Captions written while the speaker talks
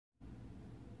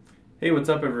Hey, what's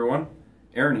up everyone?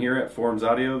 Aaron here at Forms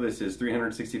Audio. This is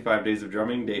 365 Days of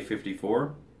Drumming, day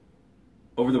 54.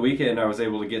 Over the weekend I was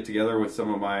able to get together with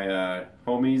some of my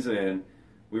homies and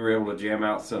we were able to jam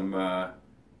out some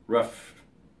rough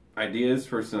ideas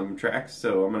for some tracks,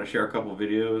 so I'm going to share a couple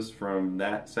videos from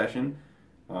that session.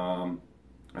 I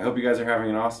hope you guys are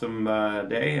having an awesome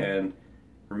day, and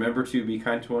remember to be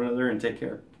kind to one another and take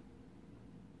care.